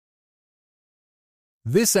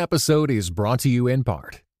This episode is brought to you in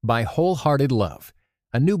part by Wholehearted Love,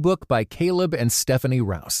 a new book by Caleb and Stephanie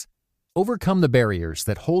Rouse. Overcome the barriers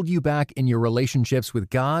that hold you back in your relationships with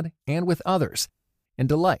God and with others, and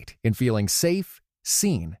delight in feeling safe,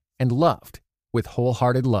 seen, and loved with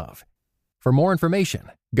Wholehearted Love. For more information,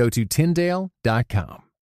 go to Tyndale.com.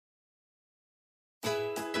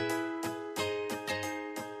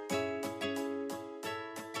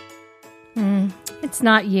 It's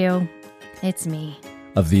not you. It's me.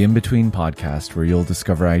 Of the In-Between podcast, where you'll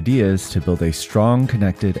discover ideas to build a strong,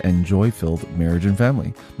 connected, and joy-filled marriage and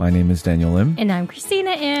family. My name is Daniel Im. And I'm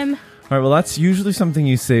Christina Im. All right, well, that's usually something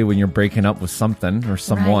you say when you're breaking up with something or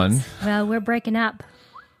someone. Right. Well, we're breaking up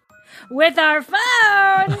with our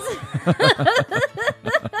phones.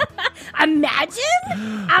 Imagine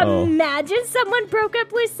someone broke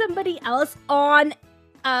up with somebody else on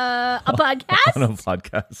a podcast. On a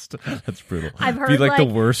podcast. That's brutal. I've heard be like the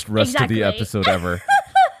worst rest of the exactly. episode ever.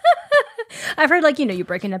 I've heard you're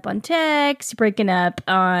breaking up on text, breaking up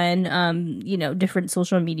on, different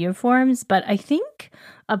social media forums. But I think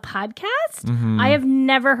a podcast, I have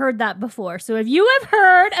never heard that before. So if you have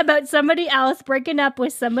heard about somebody else breaking up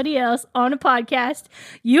with somebody else on a podcast,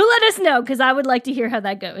 you let us know, because I would like to hear how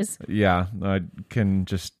that goes. Yeah, I can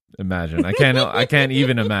just imagine. I can't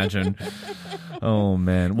even imagine. Oh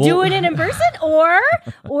man. Well, doing it in person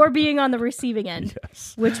or being on the receiving end.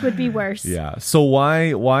 Yes. Which would be worse. Yeah. So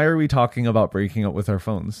why are we talking about breaking up with our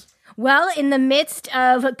phones? Well, in the midst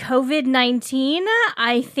of COVID-19,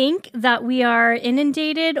 I think that we are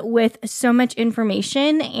inundated with so much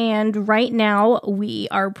information, and right now we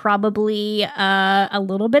are probably a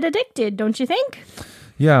little bit addicted, don't you think?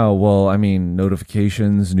 Yeah, well, I mean,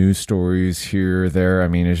 notifications, news stories here, there. I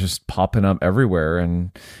mean, it's just popping up everywhere.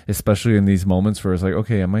 And especially in these moments where it's like,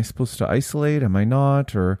 okay, am I supposed to isolate? Am I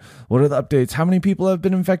not? Or what are the updates? How many people have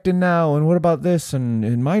been infected now? And what about this? And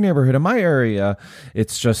in my neighborhood, in my area,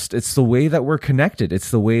 it's the way that we're connected.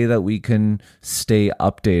 It's the way that we can stay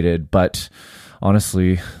updated. But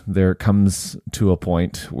honestly, there comes to a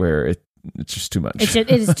point where it's just too much.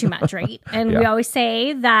 It is too much, right? And we always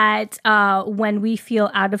say that when we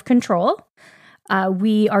feel out of control,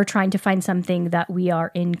 we are trying to find something that we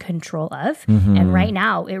are in control of. Mm-hmm. And right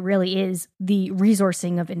now, it really is the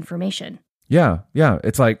resourcing of information. Yeah.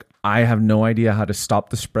 It's like, I have no idea how to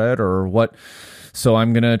stop the spread or what. So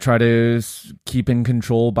I'm going to try to keep in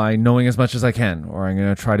control by knowing as much as I can, or I'm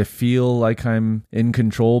going to try to feel like I'm in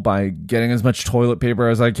control by getting as much toilet paper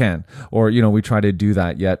as I can. Or, we try to do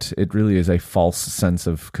that, yet it really is a false sense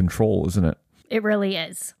of control, isn't it? It really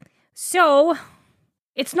is. So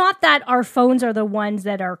it's not that our phones are the ones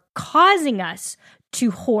that are causing us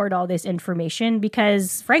to hoard all this information,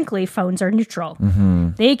 because frankly, phones are neutral.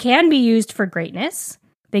 Mm-hmm. They can be used for greatness.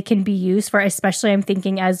 They can be used for, especially I'm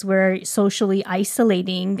thinking as we're socially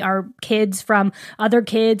isolating our kids from other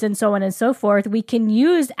kids and so on and so forth, we can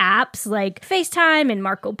use apps like FaceTime and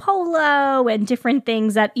Marco Polo and different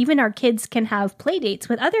things that even our kids can have play dates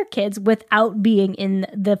with other kids without being in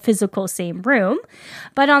the physical same room.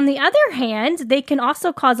 But on the other hand, they can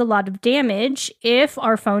also cause a lot of damage if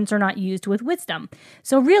our phones are not used with wisdom.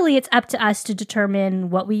 So really, it's up to us to determine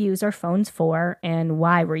what we use our phones for and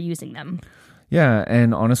why we're using them. Yeah,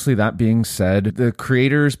 and honestly, that being said, the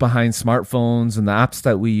creators behind smartphones and the apps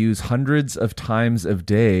that we use hundreds of times a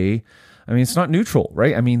day, I mean, it's not neutral,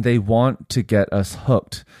 right? I mean, they want to get us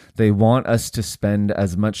hooked. They want us to spend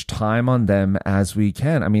as much time on them as we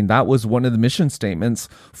can. I mean, that was one of the mission statements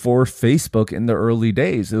for Facebook in the early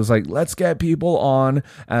days. It was like, let's get people on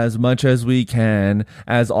as much as we can,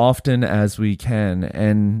 as often as we can.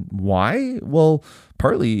 And why? Well,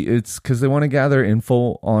 partly it's because they want to gather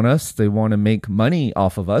info on us. They want to make money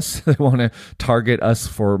off of us. They want to target us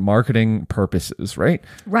for marketing purposes, right?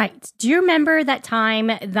 Right. Do you remember that time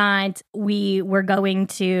that we were going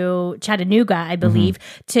to Chattanooga, I believe,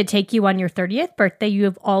 to take you on your 30th birthday? You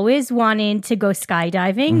have always wanted to go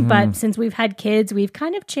skydiving, but since we've had kids, we've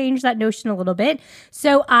kind of changed that notion a little bit.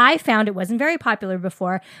 So I found, it wasn't very popular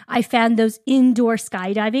before, I found those indoor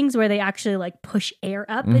skydivings where they actually push air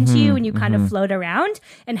up into you and you kind of float around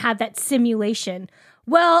and have that simulation.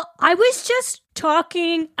 Well, I was just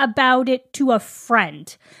talking about it to a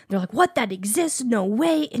friend. They're like, what, that exists? No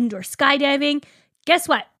way, indoor skydiving. Guess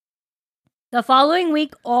what? The following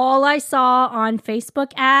week, all I saw on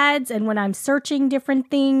Facebook ads, and when I'm searching different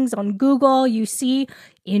things on Google, you see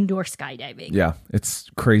indoor skydiving. Yeah, it's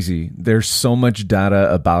crazy. There's so much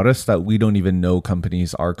data about us that we don't even know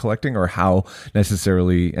companies are collecting or how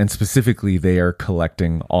necessarily and specifically they are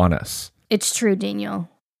collecting on us. It's true, Daniel.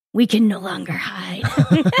 We can no longer hide.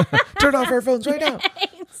 Turn off our phones right now.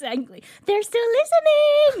 Exactly. They're still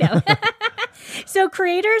listening. No. So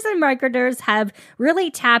creators and marketers have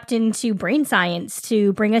really tapped into brain science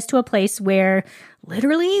to bring us to a place where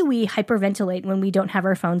literally we hyperventilate when we don't have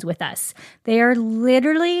our phones with us. They are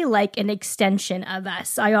literally like an extension of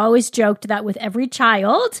us. I always joked that with every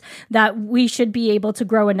child that we should be able to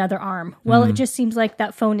grow another arm. Well, it just seems like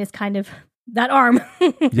that phone is kind of that arm.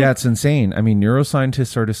 Yeah, it's insane. I mean,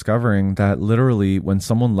 neuroscientists are discovering that literally when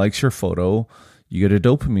someone likes your photo, you get a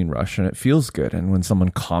dopamine rush and it feels good. And when someone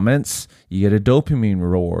comments, you get a dopamine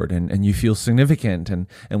reward and you feel significant. And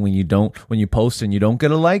when you post and you don't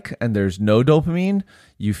get a like and there's no dopamine,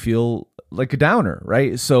 you feel like a downer,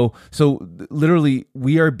 right? So literally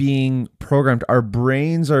we are being programmed. Our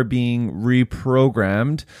brains are being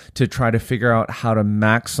reprogrammed to try to figure out how to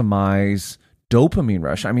maximize dopamine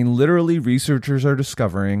rush. I mean, literally researchers are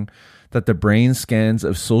discovering that the brain scans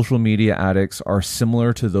of social media addicts are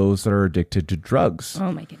similar to those that are addicted to drugs.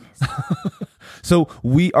 Oh my goodness. So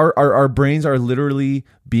our brains are literally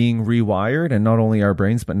being rewired, and not only our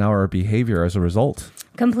brains, but now our behavior as a result.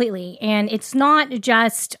 Completely. And it's not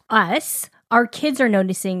just us. Our kids are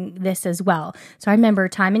noticing this as well. So I remember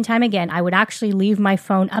time and time again, I would actually leave my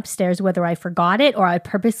phone upstairs, whether I forgot it or I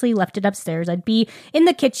purposely left it upstairs. I'd be in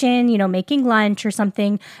the kitchen, making lunch or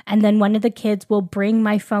something. And then one of the kids will bring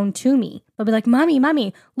my phone to me. They'll be like,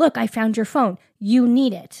 Mommy, look, I found your phone. You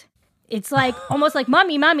need it. It's like almost like,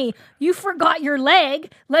 Mommy, you forgot your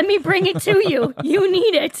leg. Let me bring it to you. You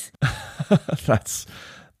need it.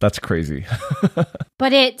 That's crazy.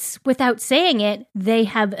 But it's, without saying it, they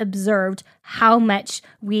have observed how much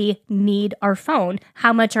we need our phone,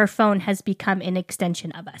 how much our phone has become an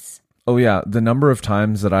extension of us. Oh yeah, the number of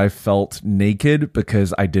times that I felt naked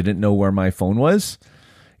because I didn't know where my phone was.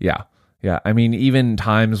 Yeah. I mean, even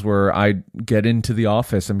times where I'd get into the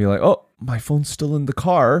office and be like, oh, my phone's still in the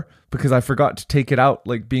car because I forgot to take it out,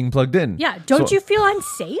 like being plugged in. Yeah. Don't you feel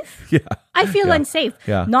unsafe? Yeah. I feel unsafe.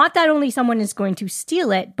 Yeah. Not that only someone is going to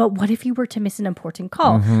steal it, but what if you were to miss an important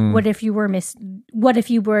call? Mm-hmm. What if you were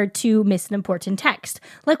to miss an important text?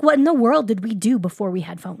 Like, what in the world did we do before we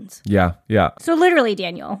had phones? Yeah. So literally,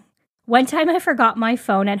 Daniel, one time I forgot my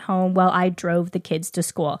phone at home while I drove the kids to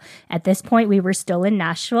school. At this point, we were still in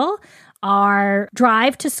Nashville. Our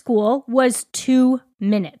drive to school was 2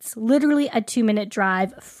 minutes, literally a 2-minute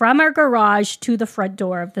drive from our garage to the front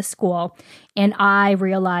door of the school. And I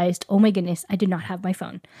realized, oh my goodness, I did not have my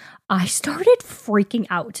phone. I started freaking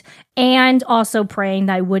out and also praying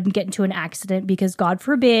that I wouldn't get into an accident because God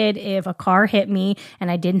forbid if a car hit me and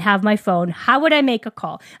I didn't have my phone, how would I make a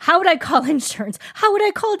call? How would I call insurance? How would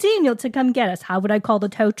I call Daniel to come get us? How would I call the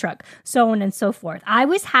tow truck? So on and so forth. I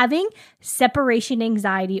was having separation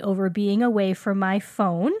anxiety over being away from my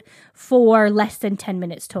phone for less than 10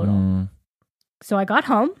 minutes total. So I got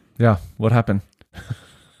home. Yeah. What happened?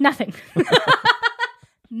 Nothing.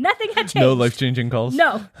 Nothing had changed. No life-changing calls?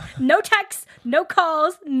 No texts, no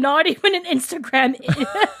calls, not even an Instagram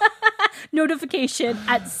notification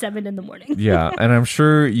at 7 a.m. Yeah, and I'm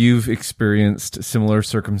sure you've experienced similar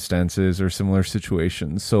circumstances or similar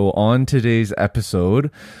situations. So on today's episode,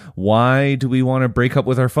 why do we want to break up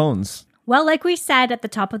with our phones? Well, like we said at the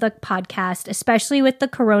top of the podcast, especially with the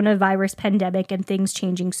coronavirus pandemic and things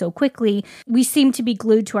changing so quickly, we seem to be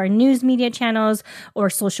glued to our news media channels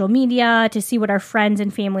or social media to see what our friends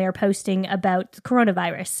and family are posting about the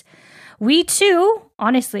coronavirus. We too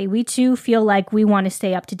feel like we want to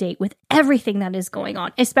stay up to date with everything that is going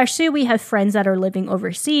on. Especially we have friends that are living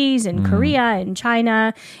overseas in Korea and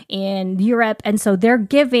China and Europe. And so they're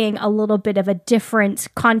giving a little bit of a different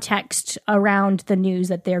context around the news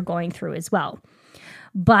that they're going through as well.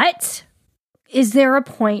 But is there a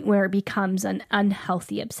point where it becomes an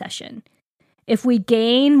unhealthy obsession? If we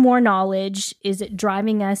gain more knowledge, is it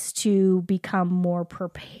driving us to become more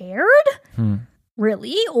prepared?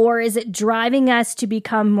 Really? Or is it driving us to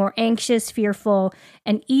become more anxious, fearful,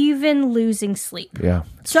 and even losing sleep? Yeah.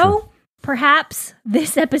 So perhaps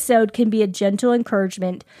this episode can be a gentle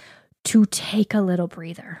encouragement to take a little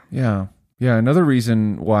breather. Yeah. Another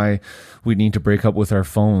reason why we need to break up with our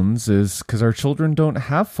phones is because our children don't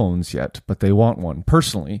have phones yet, but they want one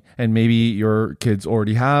personally. And maybe your kids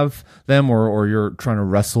already have them or you're trying to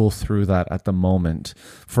wrestle through that at the moment.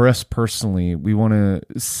 For us personally, we want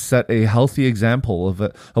to set a healthy example of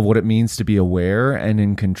what it means to be aware and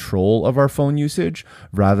in control of our phone usage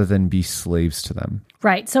rather than be slaves to them.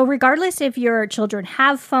 Right. So regardless if your children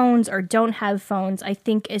have phones or don't have phones, I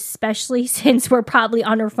think especially since we're probably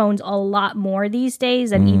on our phones a lot more these days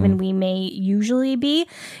than even we may usually be,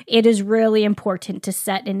 it is really important to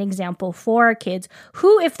set an example for our kids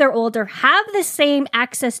who, if they're older, have the same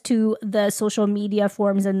access to the social media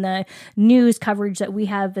forums and the news coverage that we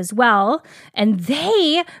have as well. And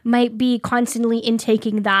they might be constantly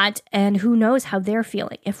intaking that, and who knows how they're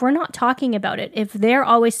feeling. If we're not talking about it, if they're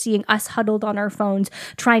always seeing us huddled on our phones,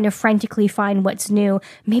 trying to frantically find what's new,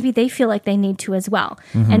 maybe they feel like they need to as well.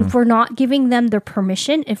 And if we're not giving them the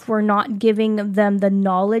permission, if we're not giving them the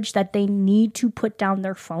knowledge that they need to put down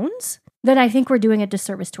their phones, then I think we're doing a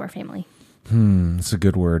disservice to our family. It's a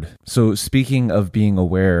good word. So speaking of being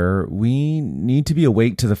aware, we need to be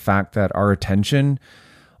awake to the fact that our attention,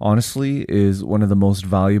 honestly, is one of the most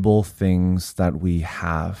valuable things that we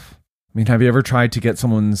have. I mean, have you ever tried to get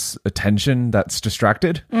someone's attention that's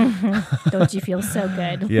distracted? Don't you feel so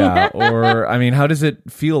good? Yeah. Or, I mean, how does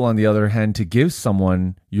it feel, on the other hand, to give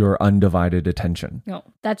someone your undivided attention? No,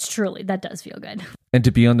 that does feel good. And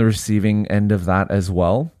to be on the receiving end of that as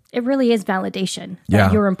well? It really is validation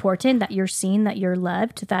that you're important, that you're seen, that you're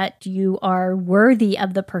loved, that you are worthy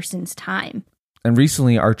of the person's time. And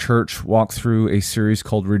recently, our church walked through a series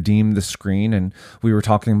called Redeem the Screen, and we were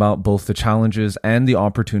talking about both the challenges and the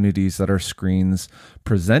opportunities that our screens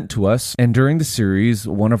present to us. And during the series,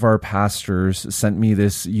 one of our pastors sent me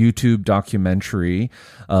this YouTube documentary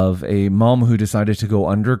of a mom who decided to go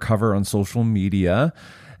undercover on social media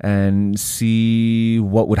and see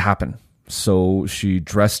what would happen. So she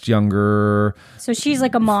dressed younger. So she's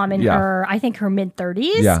like a mom in her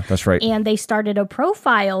mid-30s. Yeah, that's right. And they started a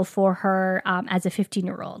profile for her as a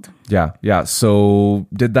 15-year-old. Yeah. So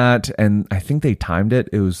did that, and I think they timed it.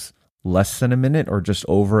 It was less than a minute or just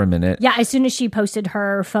over a minute. Yeah, as soon as she posted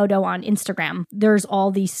her photo on Instagram, there's all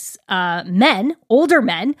these older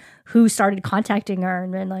men, who started contacting her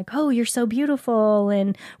and been like, oh, you're so beautiful,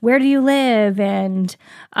 and where do you live? And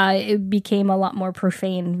it became a lot more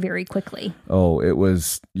profane very quickly. Oh, it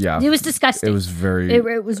was disgusting. It was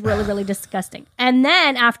it was really, really disgusting. And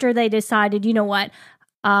then after they decided, you know what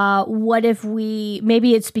if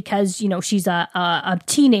maybe it's because, she's a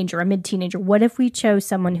teenager, a mid-teenager. What if we chose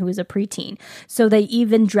someone who is a preteen? So they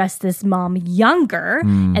even dressed this mom younger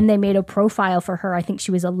and they made a profile for her. I think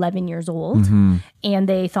she was 11 years old. And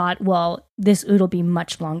they thought, well, it'll be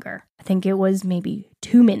much longer. I think it was maybe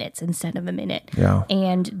 2 minutes instead of a minute. Yeah.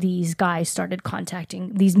 And these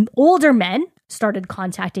older men started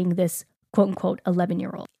contacting this quote unquote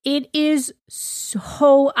 11-year-old. It is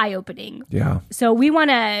so eye-opening. Yeah. So we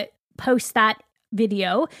want to post that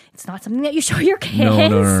video. It's not something that you show your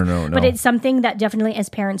kids. No. But it's something that definitely as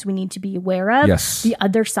parents we need to be aware of. Yes. The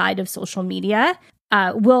other side of social media.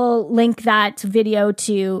 We'll link that video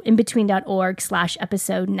to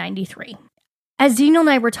inbetween.org/episode 93. As Daniel and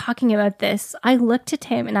I were talking about this, I looked at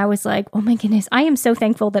him and I was like, oh my goodness, I am so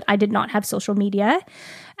thankful that I did not have social media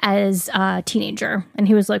as a teenager. And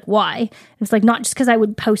he was like, why? It's like, not just because I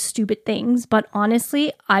would post stupid things, but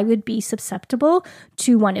honestly, I would be susceptible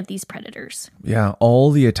to one of these predators. Yeah, all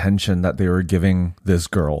the attention that they were giving this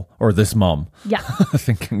girl or this mom. Yeah.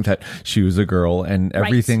 Thinking that she was a girl, and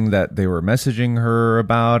everything that they were messaging her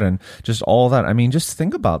about, and just all that. I mean, just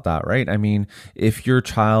think about that, right? I mean, if your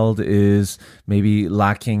child is maybe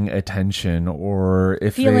lacking attention, or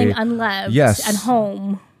if feeling unloved at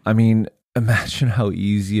home. I mean, imagine how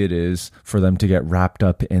easy it is for them to get wrapped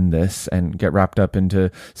up in this and get wrapped up into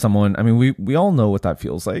someone. I mean, we all know what that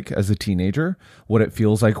feels like as a teenager, what it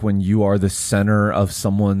feels like when you are the center of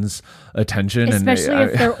someone's attention. Especially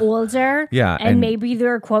if they're older. Yeah. And maybe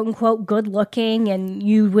they're quote unquote good looking, and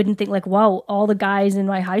you wouldn't think like, wow, all the guys in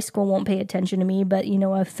my high school won't pay attention to me, but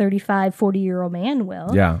a 35, 40-year-old man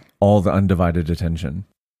will. Yeah. All the undivided attention.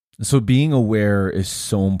 So being aware is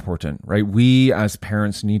so important, right? We as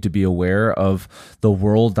parents need to be aware of the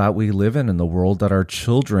world that we live in and the world that our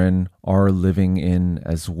children are living in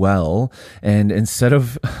as well. And instead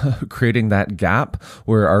of creating that gap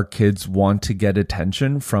where our kids want to get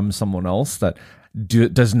attention from someone else that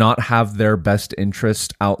does not have their best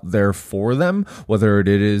interest out there for them, whether it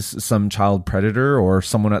is some child predator or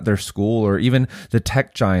someone at their school, or even the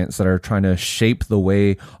tech giants that are trying to shape the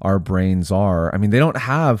way our brains are. I mean, they don't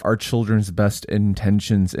have our children's best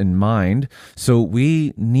intentions in mind. So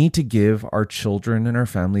we need to give our children and our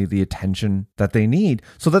family the attention that they need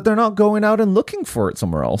so that they're not going out and looking for it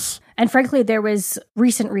somewhere else. And frankly, there was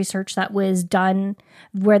recent research that was done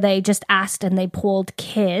where they just asked and they polled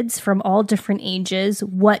kids from all different ages,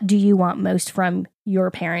 what do you want most from your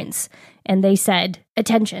parents? And they said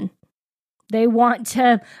attention. They want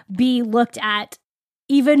to be looked at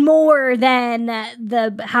even more than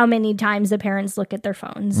how many times the parents look at their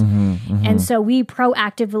phones. And so we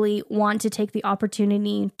proactively want to take the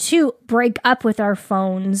opportunity to break up with our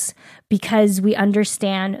phones because we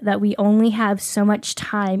understand that we only have so much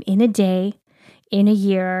time in a day, in a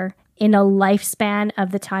year, in a lifespan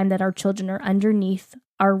of the time that our children are underneath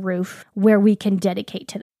our roof where we can dedicate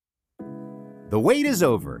to them. The wait is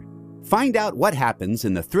over. Find out what happens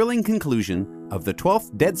in the thrilling conclusion of the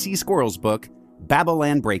 12th Dead Sea Squirrels book,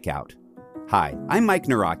 Babylon Breakout. Hi, I'm Mike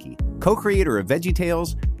Naraki, co-creator of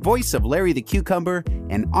VeggieTales, voice of Larry the Cucumber,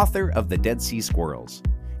 and author of The Dead Sea Squirrels.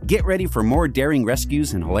 Get ready for more daring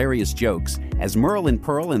rescues and hilarious jokes as Merle and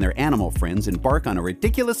Pearl and their animal friends embark on a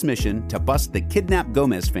ridiculous mission to bust the kidnapped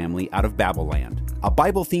Gomez family out of Babylon, a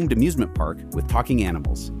Bible-themed amusement park with talking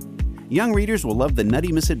animals. Young readers will love the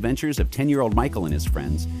nutty misadventures of 10-year-old Michael and his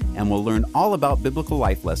friends, and will learn all about biblical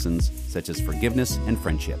life lessons such as forgiveness and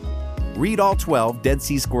friendship. Read all 12 Dead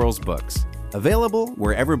Sea Squirrels books. Available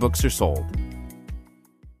wherever books are sold.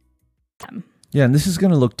 Yeah, and this is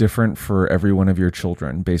going to look different for every one of your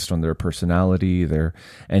children based on their personality, their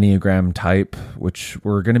Enneagram type, which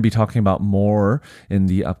we're going to be talking about more in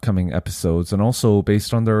the upcoming episodes, and also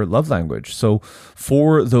based on their love language. So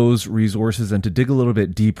for those resources and to dig a little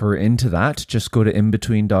bit deeper into that, just go to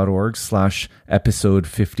inbetween.org/episode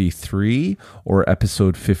 53 or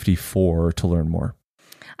episode 54 to learn more.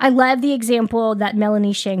 I love the example that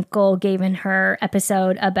Melanie Schenkel gave in her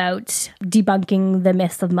episode about debunking the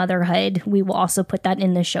myth of motherhood. We will also put that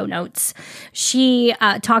in the show notes. She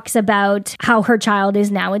talks about how her child is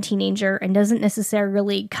now a teenager and doesn't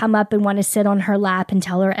necessarily come up and want to sit on her lap and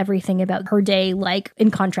tell her everything about her day, like in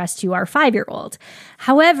contrast to our 5-year-old.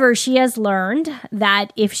 However, she has learned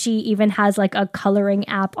that if she even has like a coloring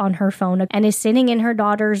app on her phone and is sitting in her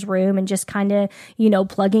daughter's room and just kind of,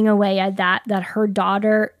 plugging away at that her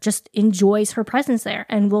daughter just enjoys her presence there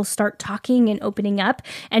and will start talking and opening up.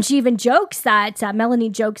 And she even jokes that, Melanie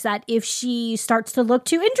jokes that if she starts to look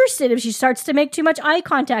too interested, if she starts to make too much eye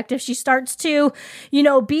contact, if she starts to,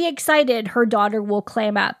 be excited, her daughter will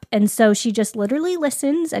clam up. And so she just literally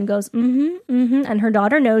listens and goes, and her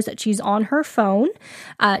daughter knows that she's on her phone,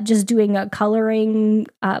 just doing a coloring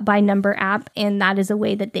by number app. And that is a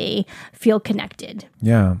way that they feel connected.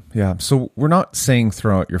 Yeah. So we're not saying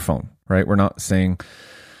throw out your phone, right? We're not saying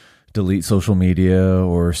delete social media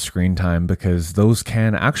or screen time, because those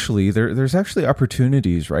can actually, there's actually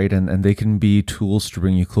opportunities, right? And they can be tools to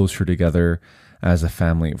bring you closer together as a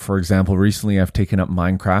family. For example, recently I've taken up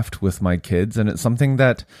Minecraft with my kids, and it's something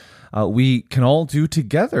that we can all do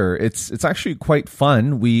together. It's actually quite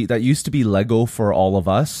fun. That used to be Lego for all of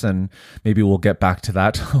us, and maybe we'll get back to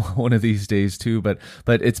that one of these days too. But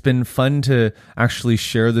it's been fun to actually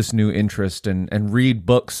share this new interest and read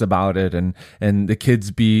books about it, and the kids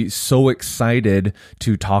be so excited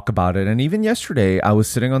to talk about it. And even yesterday, I was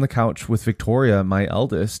sitting on the couch with Victoria, my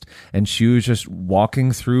eldest, and she was just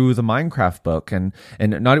walking through the Minecraft book, and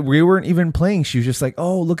we weren't even playing. She was just like,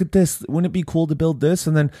 "Oh, look at this! Wouldn't it be cool to build this?"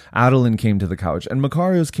 And then Adeline came to the couch, and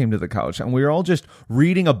Makarios came to the couch, and we were all just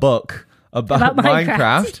reading a book about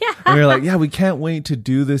Minecraft. Yeah. And we were like, we can't wait to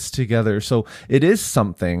do this together. So it is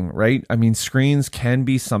something, right? I mean, screens can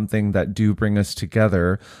be something that do bring us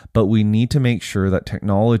together, but we need to make sure that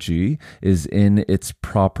technology is in its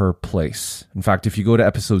proper place. In fact, if you go to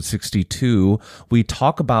episode 62, we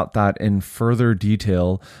talk about that in further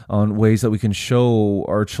detail on ways that we can show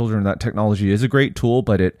our children that technology is a great tool,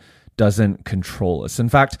 but it doesn't control us. In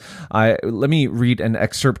fact, let me read an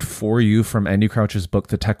excerpt for you from Andy Crouch's book,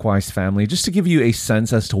 The TechWise Family, just to give you a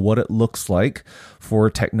sense as to what it looks like for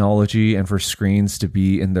technology and for screens to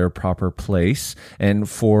be in their proper place. And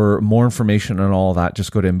for more information on all that,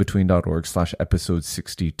 just go to inbetween.org/episode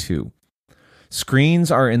 62. Screens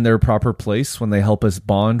are in their proper place when they help us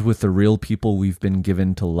bond with the real people we've been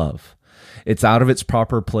given to love. It's out of its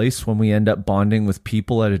proper place when we end up bonding with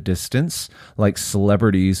people at a distance, like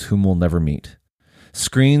celebrities whom we'll never meet.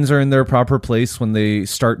 Screens are in their proper place when they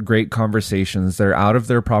start great conversations. They're out of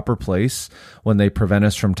their proper place when they prevent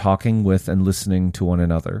us from talking with and listening to one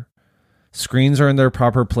another. Screens are in their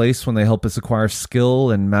proper place when they help us acquire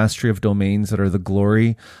skill and mastery of domains that are the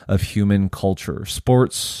glory of human culture.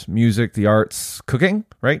 Sports, music, the arts, cooking,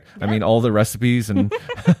 right? Yeah. I mean, all the recipes and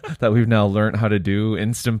that we've now learned how to do,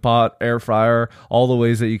 Instant Pot, air fryer, all the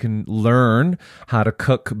ways that you can learn how to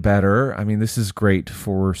cook better. I mean, this is great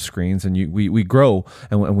for screens, and we grow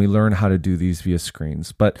and we learn how to do these via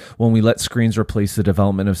screens. But when we let screens replace the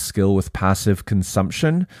development of skill with passive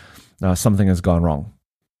consumption, something has gone wrong.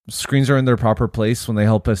 Screens are in their proper place when they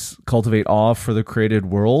help us cultivate awe for the created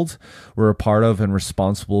world we're a part of and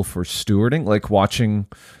responsible for stewarding, like watching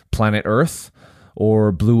Planet Earth,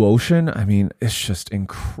 or Blue Ocean. I mean, it's just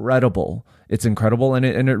incredible. It's incredible. And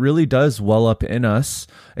it really does well up in us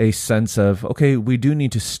a sense of, okay, we do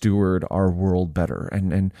need to steward our world better.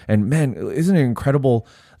 And man, isn't it incredible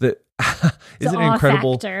that, isn't it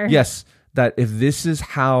incredible? Factor. Yes. That if this is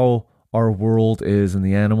how our world is, and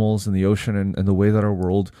the animals and the ocean and the way that our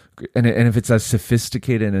world, and if it's as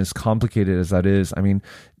sophisticated and as complicated as that is, I mean,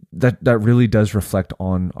 that really does reflect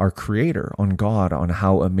on our creator, on God, on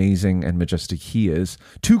how amazing and majestic he is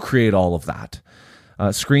to create all of that.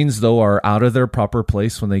 Screens, though, are out of their proper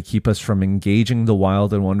place when they keep us from engaging the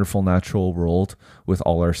wild and wonderful natural world with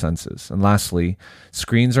all our senses. And lastly,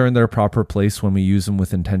 screens are in their proper place when we use them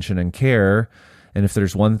with intention and care. And if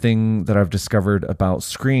there's one thing that I've discovered about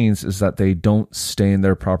screens is that they don't stay in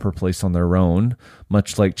their proper place on their own,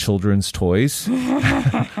 much like children's toys.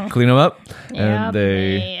 Clean them up and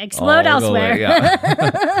they explode elsewhere. Yeah.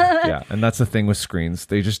 Yeah. And that's the thing with screens.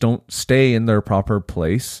 They just don't stay in their proper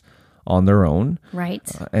place on their own.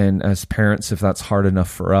 Right. And as parents, if that's hard enough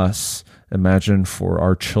for us, imagine for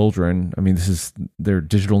our children. I mean, they're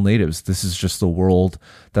digital natives. This is just the world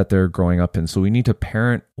that they're growing up in. So we need to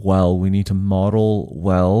parent well. We need to model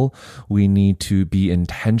well. We need to be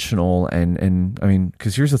intentional. And I mean,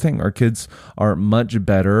 because here's the thing, our kids are much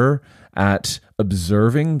better at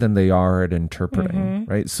observing than they are at interpreting,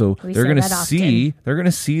 right? So they're going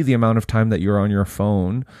to see the amount of time that you're on your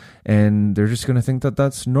phone, and they're just going to think that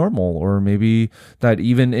that's normal. Or maybe that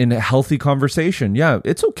even in a healthy conversation, yeah,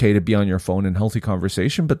 it's okay to be on your phone in healthy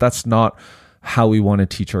conversation, but that's not how we want to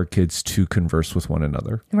teach our kids to converse with one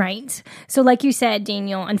another. Right. So like you said,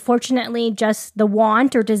 Daniel, unfortunately, just the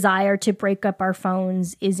want or desire to break up our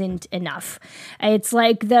phones isn't enough. It's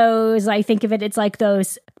like those, I think of it, it's like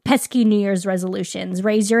those pesky New Year's resolutions.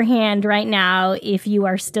 Raise your hand right now if you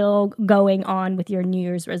are still going on with your New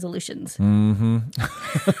Year's resolutions. Mm-hmm.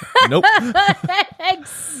 Nope.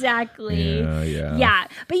 Exactly. Yeah. Yeah.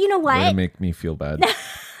 But you know what? Way to make me feel bad.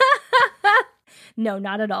 No,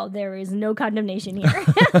 not at all. There is no condemnation here.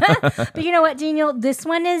 But you know what, Daniel? This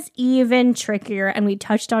one is even trickier, and we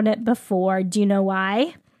touched on it before. Do you know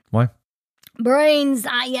why? Why? Brain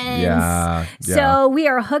science. Yeah. So we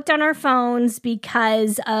are hooked on our phones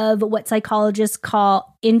because of what psychologists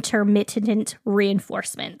call intermittent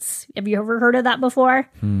reinforcements. Have you ever heard of that before?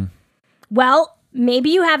 Well, maybe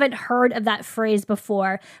you haven't heard of that phrase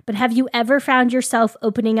before, but have you ever found yourself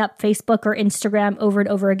opening up Facebook or Instagram over and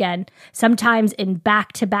over again, sometimes in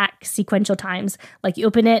back-to-back sequential times? Like you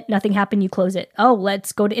open it, nothing happened, you close it. Oh,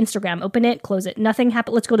 let's go to Instagram. Open it, close it. Nothing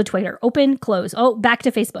happened. Let's go to Twitter. Open, close. Oh, back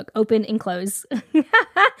to Facebook. Open and close.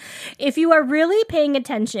 If you are really paying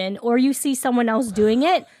attention or you see someone else doing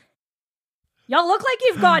it, y'all look like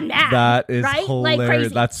you've gone mad. That is right? hilarious. Like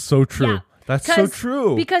crazy. That's so true. Yeah. That's so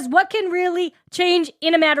true. Because what can really change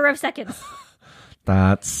in a matter of seconds?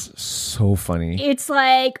 That's so funny. It's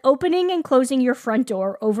like opening and closing your front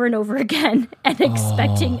door over and over again and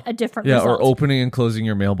expecting a different result. Or opening and closing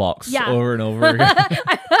your mailbox over and over again.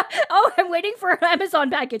 Oh, I'm waiting for an Amazon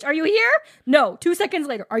package. Are you here? No. 2 seconds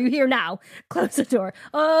later. Are you here now? Close the door.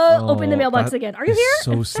 Open the mailbox again. Are you here?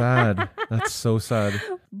 So sad. That's so sad.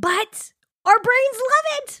 But our brains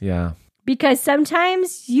love it. Yeah. Because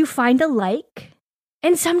sometimes you find a like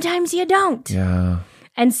and sometimes you don't. Yeah.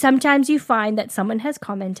 And sometimes you find that someone has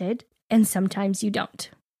commented and sometimes you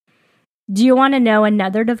don't. Do you want to know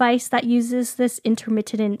another device that uses this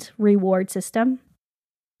intermittent reward system?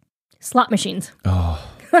 Slot machines. Oh.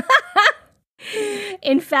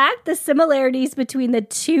 In fact, the similarities between the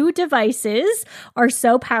two devices are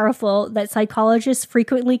so powerful that psychologists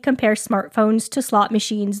frequently compare smartphones to slot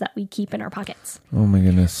machines that we keep in our pockets. Oh my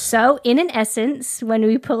goodness. So, in an essence, when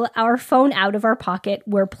we pull our phone out of our pocket,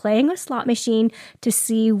 we're playing a slot machine to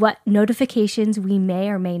see what notifications we may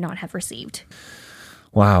or may not have received.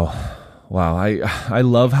 Wow. I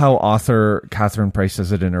love how author Catherine Price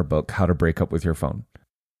says it in her book, How to Break Up with Your Phone.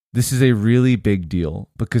 This is a really big deal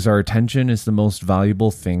because our attention is the most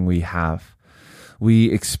valuable thing we have.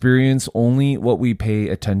 We experience only what we pay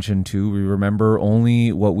attention to. We remember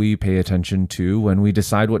only what we pay attention to. When we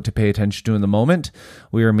decide what to pay attention to in the moment,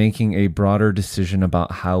 we are making a broader decision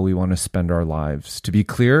about how we want to spend our lives. To be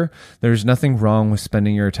clear, there's nothing wrong with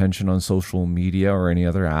spending your attention on social media or any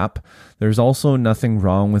other app. There's also nothing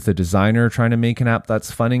wrong with a designer trying to make an app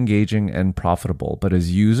that's fun, engaging, and profitable. But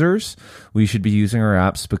as users, we should be using our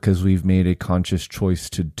apps because we've made a conscious choice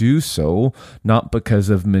to do so, not because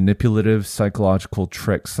of manipulative psychological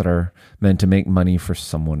tricks that are meant to make money for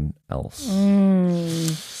someone else.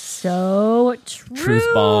 So true. Truth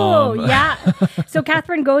bomb. Yeah. So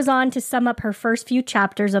Catherine goes on to sum up her first few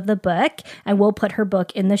chapters of the book, and we'll put her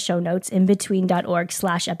book in the show notes,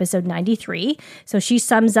 inbetween.org/episode 93. So she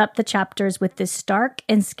sums up the chapters with this stark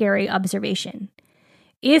and scary observation.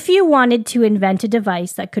 If you wanted to invent a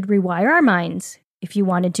device that could rewire our minds, if you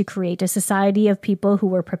wanted to create a society of people who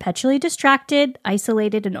were perpetually distracted,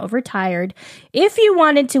 isolated, and overtired, if you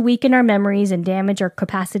wanted to weaken our memories and damage our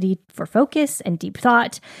capacity for focus and deep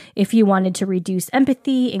thought, if you wanted to reduce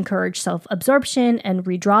empathy, encourage self-absorption, and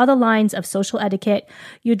redraw the lines of social etiquette,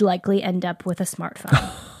 you'd likely end up with a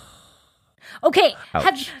smartphone. Okay,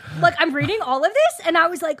 look, I'm reading all of this, and I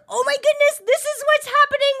was like, oh my goodness, this is what's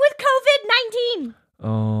happening with COVID-19.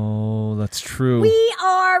 Oh, that's true. We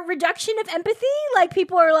are reduction of empathy. Like,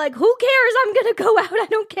 people are like, who cares? I'm going to go out. I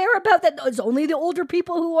don't care about that. It's only the older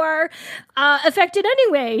people who are affected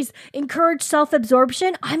anyways. Encourage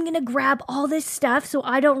self-absorption. I'm going to grab all this stuff so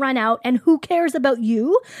I don't run out. And who cares about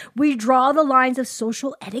you? We draw the lines of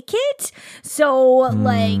social etiquette. So,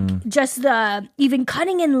 like, just the even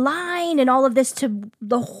cutting in line and all of this to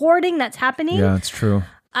the hoarding that's happening. Yeah, it's true.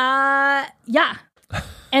 Yeah.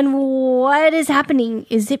 And what is happening?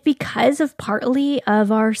 Is it because of partly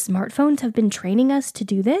of our smartphones have been training us to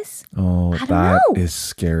do this? Oh, that is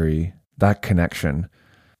scary. That connection.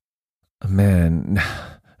 Man,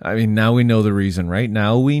 I mean, now we know the reason, right?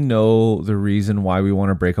 Now we know the reason why we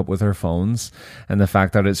want to break up with our phones, and the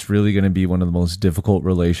fact that it's really going to be one of the most difficult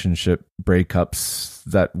relationship breakups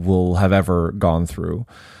that we'll have ever gone through.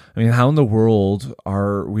 I mean, how in the world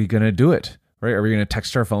are we going to do it, right? Are we going to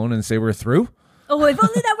text our phone and say we're through? Oh, if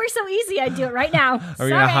only that were so easy, I'd do it right now. Are we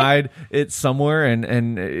going to hide it somewhere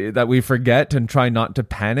and that we forget and try not to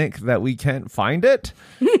panic that we can't find it?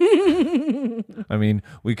 I mean,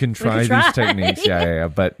 we can try these techniques. Yeah.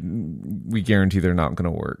 But we guarantee they're not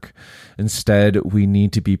going to work. Instead, we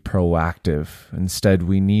need to be proactive. Instead,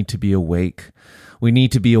 we need to be awake. We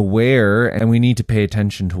need to be aware, and we need to pay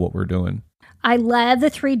attention to what we're doing. I love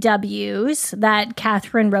the 3 W's that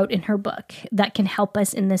Catherine wrote in her book that can help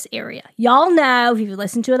us in this area. Y'all know, if you've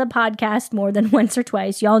listened to the podcast more than once or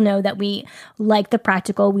twice, y'all know that we like the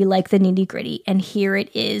practical, we like the nitty gritty, and here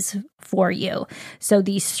it is for you. So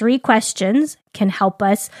these 3 questions can help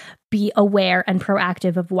us be aware and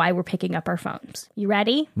proactive of why we're picking up our phones. You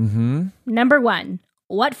ready? Mm-hmm. Number 1,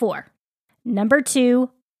 what for? Number 2,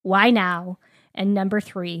 why now? And number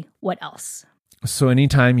 3, what else? So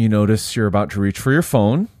anytime you notice you're about to reach for your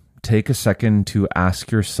phone, take a second to ask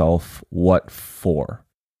yourself what for,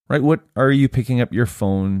 right? What are you picking up your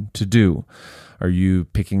phone to do? Are you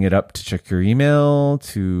picking it up to check your email,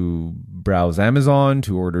 to browse Amazon,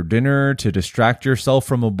 to order dinner, to distract yourself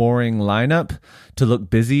from a boring lineup, to look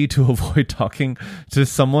busy, to avoid talking to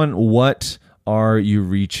someone? What are you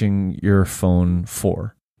reaching your phone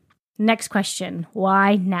for? Next question,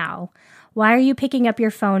 why now? Why are you picking up your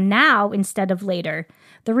phone now instead of later?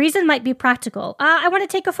 The reason might be practical. I want to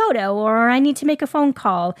take a photo, or I need to make a phone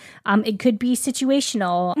call. It could be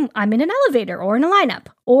situational. I'm in an elevator or in a lineup.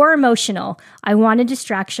 Or emotional. I want a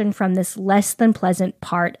distraction from this less than pleasant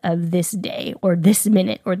part of this day or this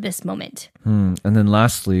minute or this moment. And then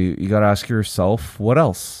lastly, you got to ask yourself, what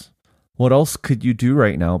else? What else could you do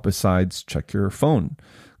right now besides check your phone?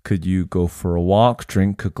 Could you go for a walk,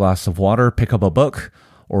 drink a glass of water, pick up a book,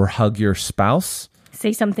 or hug your spouse?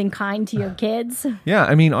 Say something kind to your kids. Yeah,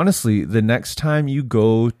 I mean, honestly, the next time you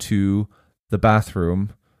go to the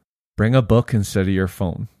bathroom, bring a book instead of your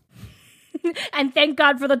phone. And thank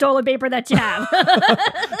God for the toilet paper that you have.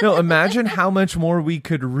 No, imagine how much more we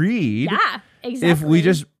could read. Yeah, exactly. If we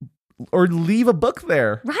just, or leave a book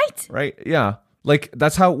there. Right. Right, yeah. Like,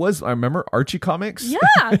 that's how it was. I remember Archie comics.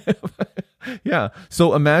 Yeah. Yeah.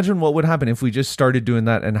 So imagine what would happen if we just started doing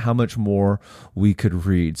that and how much more we could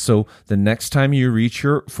read. So the next time you reach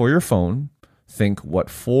for your phone, think what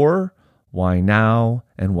for, why now,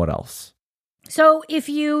 and what else. So if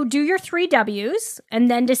you do your 3 W's and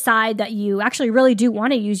then decide that you actually really do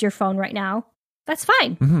want to use your phone right now, that's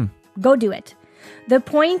fine. Mm-hmm. Go do it. The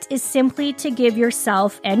point is simply to give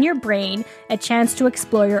yourself and your brain a chance to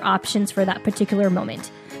explore your options for that particular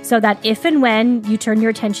moment, so that if and when you turn your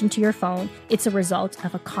attention to your phone, it's a result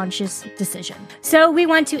of a conscious decision. So we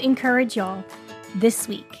want to encourage y'all this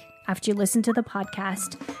week, after you listen to the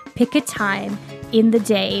podcast, pick a time in the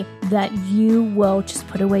day that you will just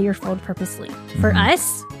put away your phone purposely. For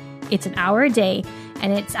us, it's an hour a day,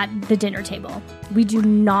 and it's at the dinner table. We do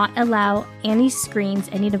not allow any screens,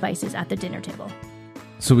 any devices at the dinner table.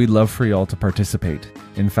 So we'd love for y'all to participate.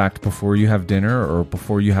 In fact, before you have dinner or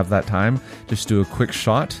before you have that time, just do a quick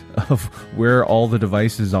shot of where all the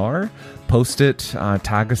devices are, post it,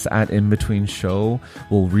 tag us at In Between Show.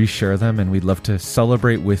 We'll reshare them, and we'd love to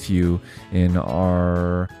celebrate with you in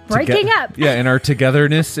our breaking up. Yeah, in our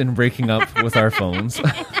togetherness and breaking up with our phones.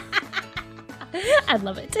 I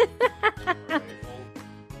love it.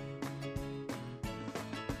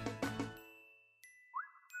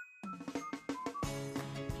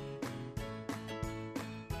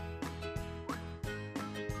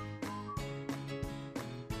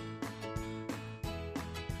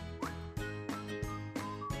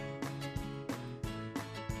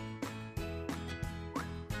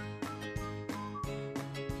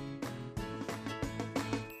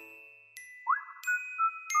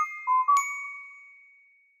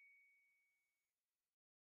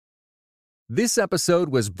 This episode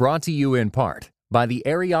was brought to you in part by the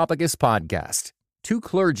Areopagus Podcast. Two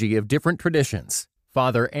clergy of different traditions,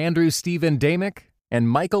 Father Andrew Stephen Damick and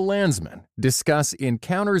Michael Landsman, discuss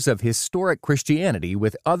encounters of historic Christianity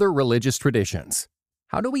with other religious traditions.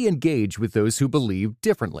 How do we engage with those who believe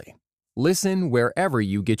differently? Listen wherever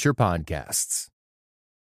you get your podcasts.